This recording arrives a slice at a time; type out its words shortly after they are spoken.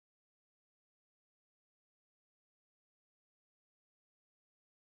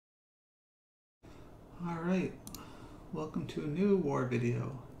Alright, welcome to a new war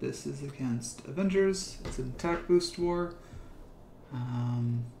video. This is against Avengers. It's an attack boost war.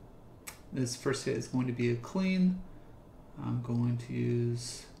 This first hit is going to be a clean. I'm going to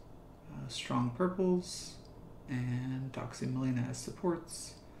use strong purples and Doxymillion as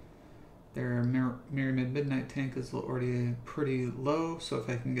supports. Their Myriad Midnight tank is already pretty low, so if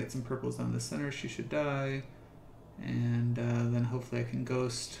I can get some purples down the center, she should die. And then hopefully I can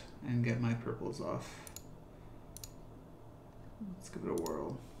ghost and get my purples off. Let's give it a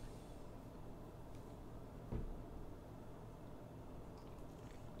whirl.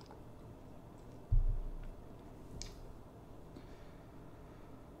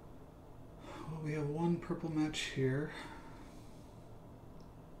 Well, we have one purple match here.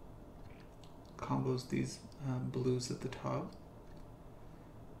 Combos these blues at the top.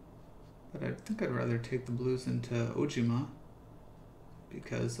 But I think I'd rather take the blues into Ojima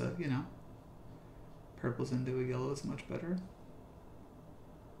because, you know, purples into a yellow is much better.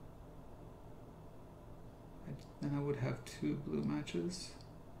 Then I would have two blue matches.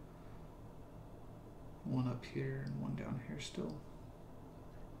 One up here and one down here still.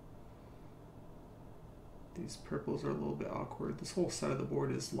 These purples are a little bit awkward. This whole side of the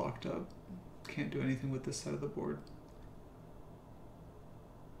board is locked up. Can't do anything with this side of the board.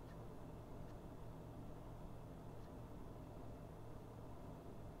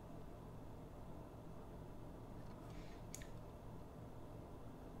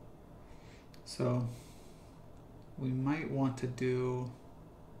 So we might want to do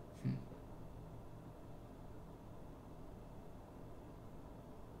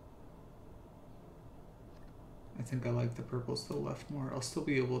I think I like the purples to the left more. I'll still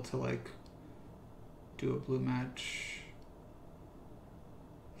be able to like do a blue match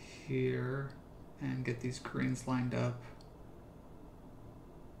here and get these greens lined up,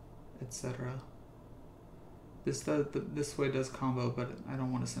 etc. This way does combo, but I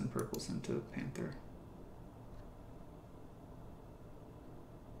don't want to send purples into Panther.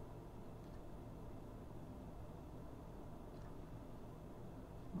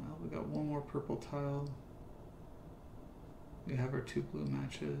 Well, we got one more purple tile. We have our two blue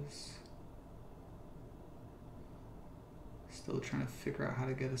matches. Still trying to figure out how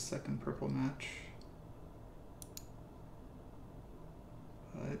to get a second purple match.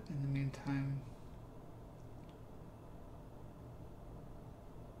 But in the meantime,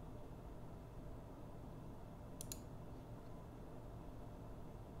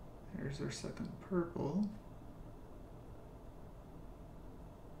 there's our second purple.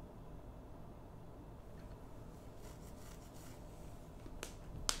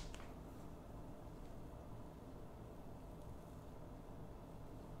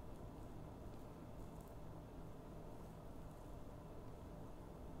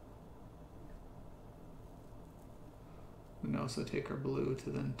 We can also take our blue to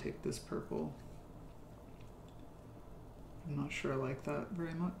then take this purple. I'm not sure I like that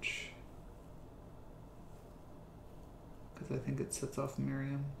very much, because I think it sets off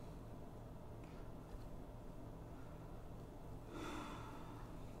Miriam.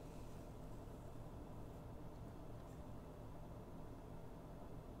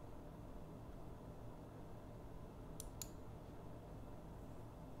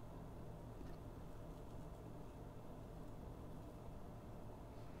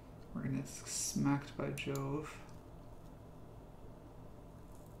 We're gonna get smacked by Jove.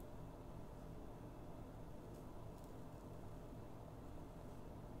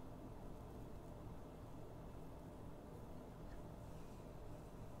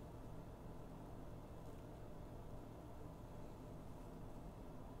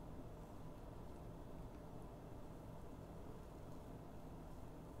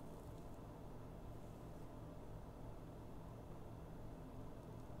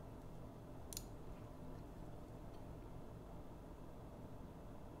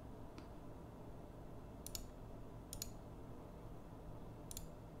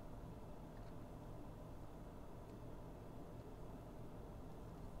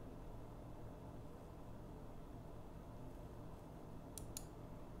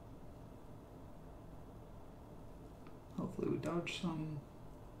 Hopefully we dodge some.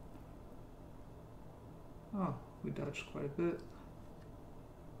 Oh, we dodged quite a bit.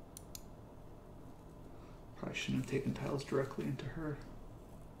 Probably shouldn't have taken tiles directly into her.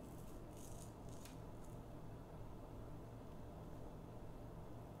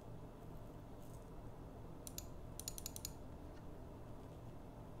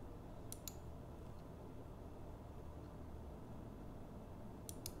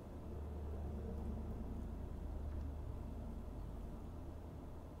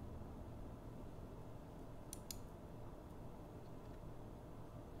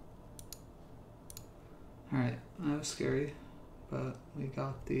 Alright, that was scary, but we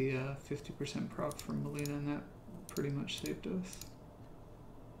got the 50% prop from Melina, and that pretty much saved us.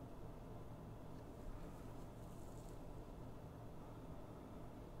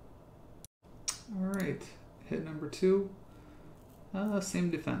 Alright, hit number 2.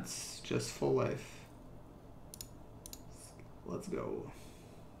 Same defense, just full life. Let's go.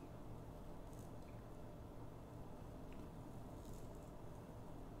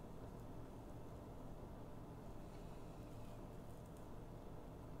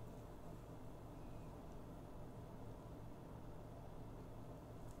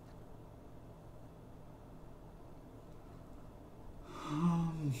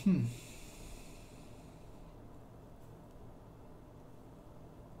 We've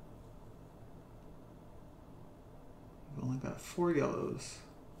only got 4 yellows.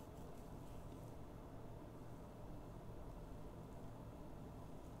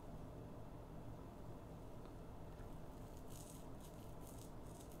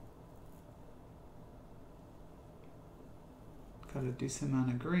 Got a decent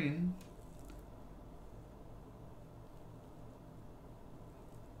amount of green.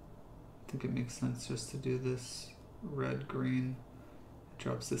 I think it makes sense just to do this red, green. It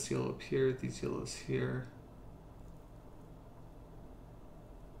drops this yellow up here, these yellows here.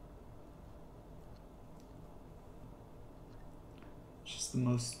 It's just the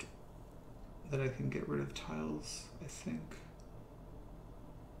most that I can get rid of tiles, I think.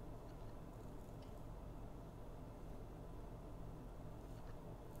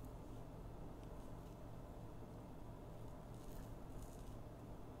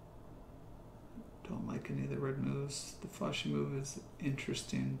 Don't like any of the red moves. The flashy move is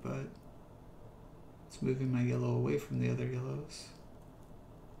interesting, but it's moving my yellow away from the other yellows.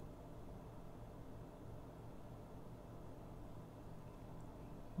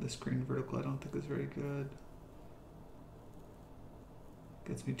 This green vertical I don't think is very good.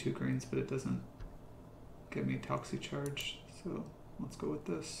 Gets me 2 greens, but it doesn't get me toxic charge, so let's go with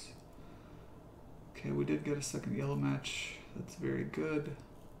this. Okay, we did get a second yellow match. That's very good.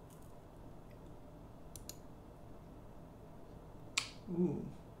 Ooh.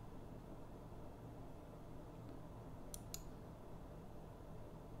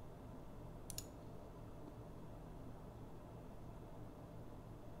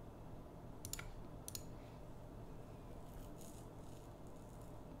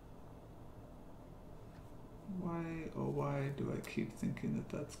 Why, oh why do I keep thinking that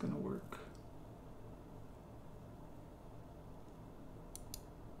that's gonna work?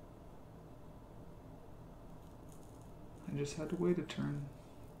 I just had to wait a turn.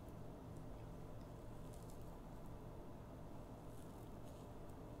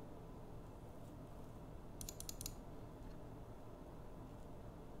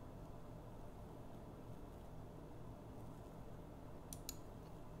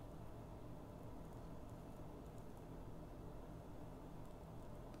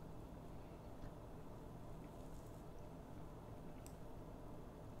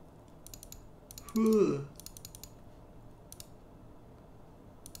 Ugh.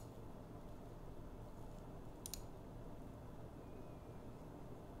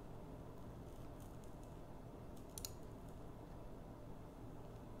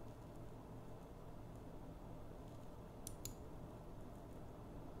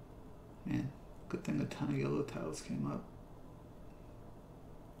 Man, good thing a ton of yellow tiles came up.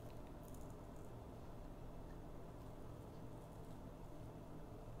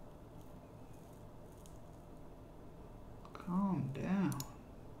 Calm down.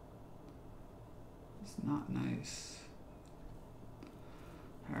 It's not nice.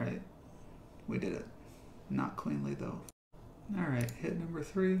 Alright, we did it. Not cleanly though. Alright, hit number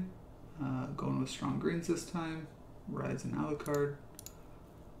 3. Going with strong greens this time. Rides an Alucard.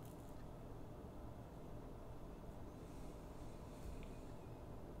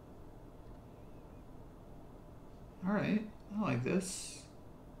 Alright, I like this.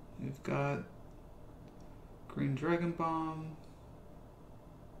 We've got green Dragon Bomb.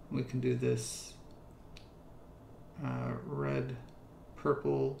 We can do this red,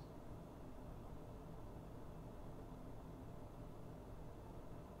 purple,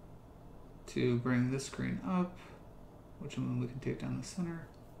 to bring this green up, which one we can take down the center.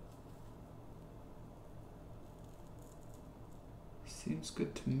 Seems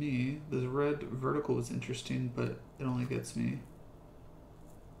good to me. The red vertical was interesting, but it only gets me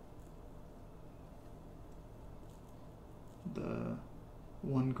the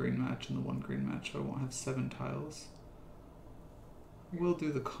 1 green match and the 1 green match, so I won't have 7 tiles. We'll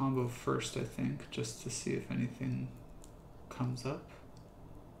do the combo first, I think, just to see if anything comes up.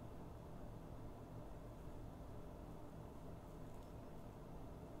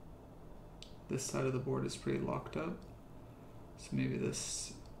 this side of the board is pretty locked up. So maybe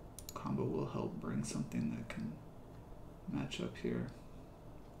this combo will help bring something that can match up here.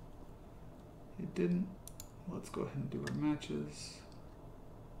 It didn't. Let's go ahead and do our matches.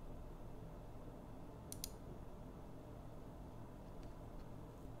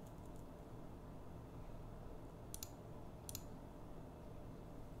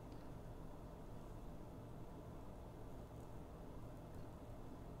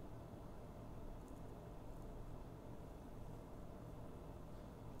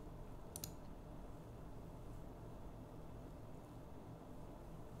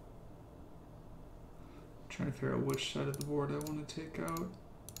 Trying to figure out which side of the board I want to take out.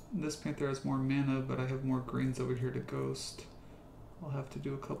 This Panther has more mana, but I have more greens over here to ghost. I'll have to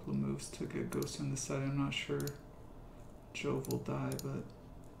do a couple of moves to get ghost on this side. I'm not sure Jove will die, but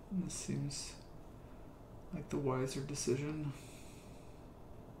this seems like the wiser decision.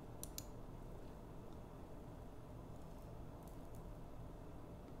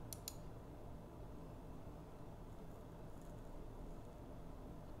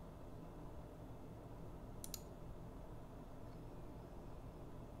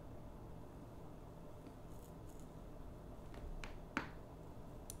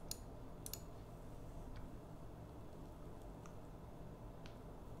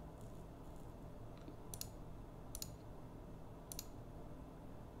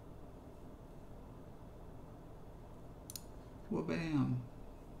 Well, bam.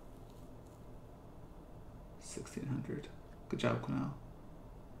 1600. Good job, Quennell.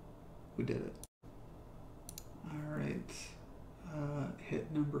 We did it. All right. Hit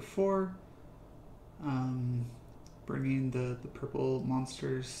number 4. Bringing the purple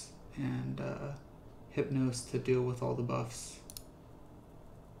monsters and Hypnos to deal with all the buffs.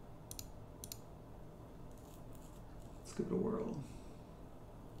 Let's give it a whirl.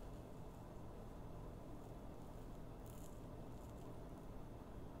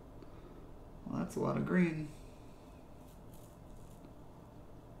 Well, that's a lot of green.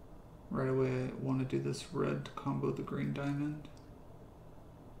 Right away, I want to do this red to combo the green diamond.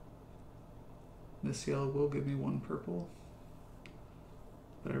 This yellow will give me 1 purple,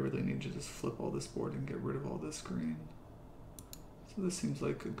 but I really need to just flip all this board and get rid of all this green. So this seems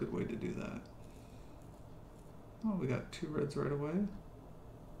like a good way to do that. Oh, we got 2 reds right away.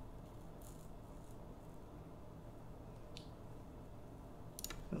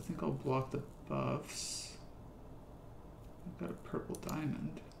 I think I'll block the buffs. I've got a purple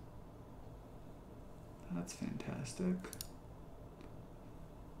diamond. That's fantastic.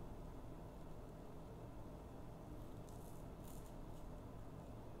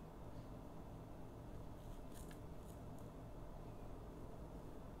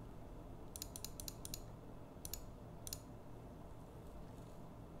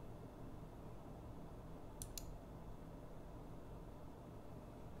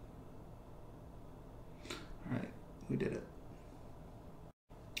 We did it.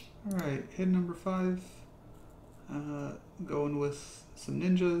 All right, hit number 5. Going with some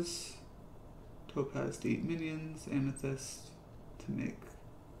ninjas, Topaz to eat minions, Amethyst to make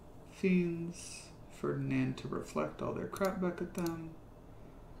fiends, Ferdinand to reflect all their crap back at them.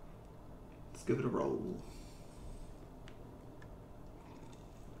 Let's give it a roll.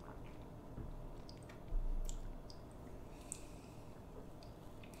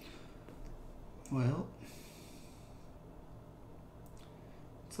 Well,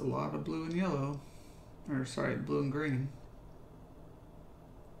 it's a lot of blue and yellow, or sorry, blue and green.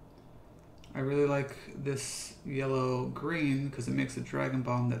 I really like this yellow green because it makes a dragon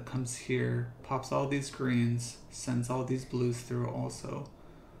bomb that comes here, pops all these greens, sends all these blues through also.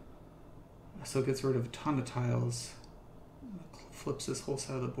 So it gets rid of a ton of tiles, flips this whole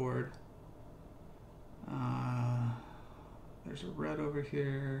side of the board. There's a red over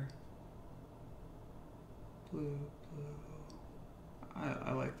here. Blue, blue.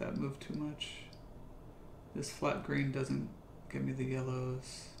 I like that move too much. This flat green doesn't give me the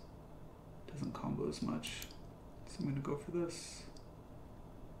yellows. Doesn't combo as much. So I'm gonna go for this.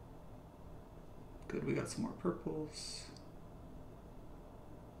 Good, we got some more purples.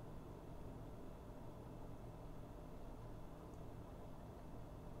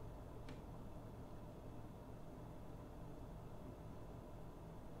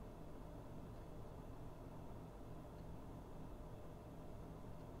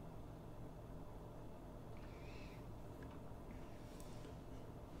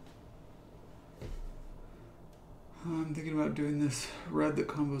 I'm thinking about doing this red that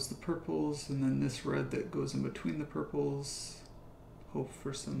combos the purples, and then this red that goes in between the purples. Hope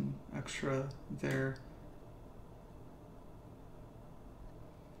for some extra there.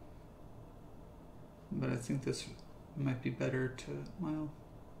 but I think this might be better to, well,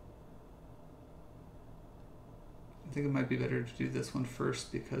 I think it might be better to do this one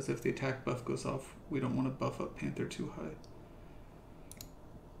first, because if the attack buff goes off, we don't want to buff up Panther too high.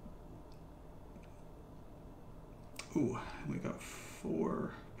 Ooh, we got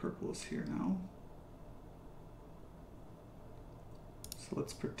 4 purples here now. So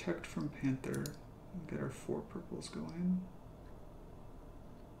let's protect from Panther and get our 4 purples going.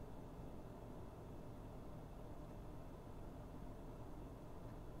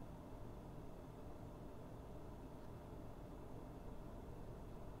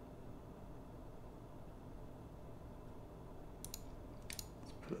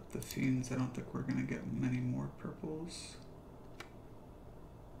 Let's put up the Fiends. I don't think we're gonna get many more purples.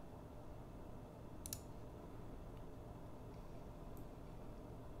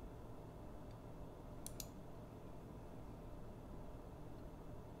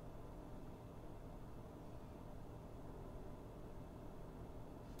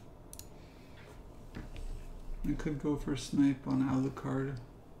 I could go for snipe on Alucard.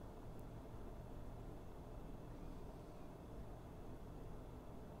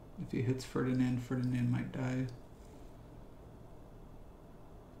 If he hits Ferdinand, Ferdinand might die.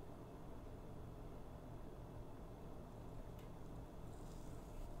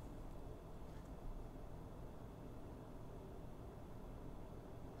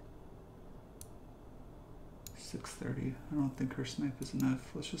 $630. I don't think her snipe is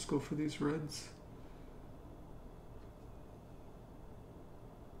enough. Let's just go for these reds.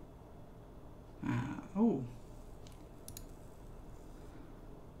 Oh.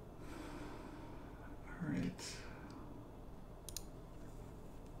 Alright.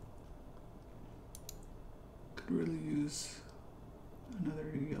 Could really use another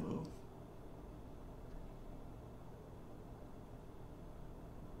yellow.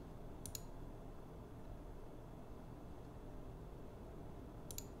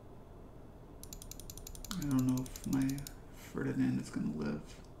 I don't know if my Ferdinand is going to live.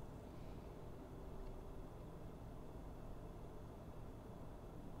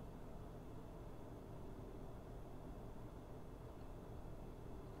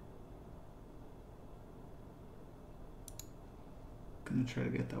 Gonna try to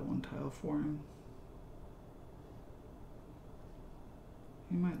get that 1 tile for him.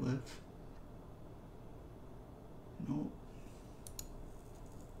 He might live. Nope.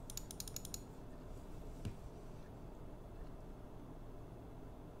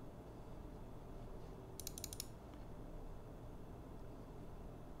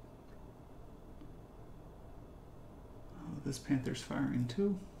 Oh, this Panther's firing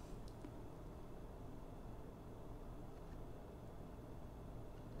too.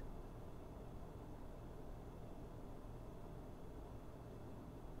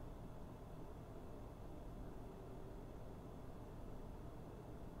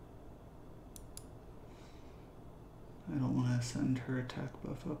 I don't want to send her attack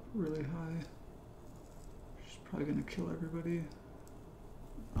buff up really high. She's probably going to kill everybody.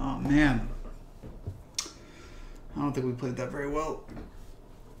 Oh man. I don't think we played that very well.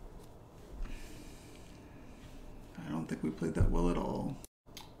 I don't think we played that well at all.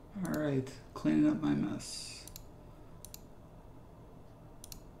 Alright, cleaning up my mess.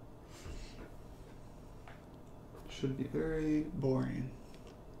 Should be very boring.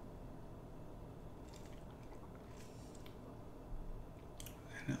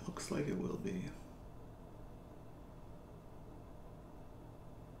 And it looks like it will be.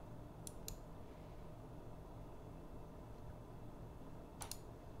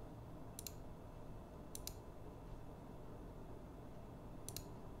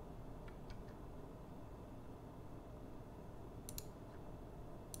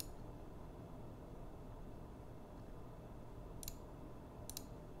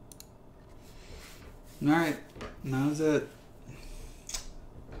 Alright, that was it.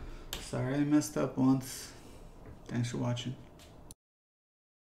 Sorry I messed up once. Thanks for watching.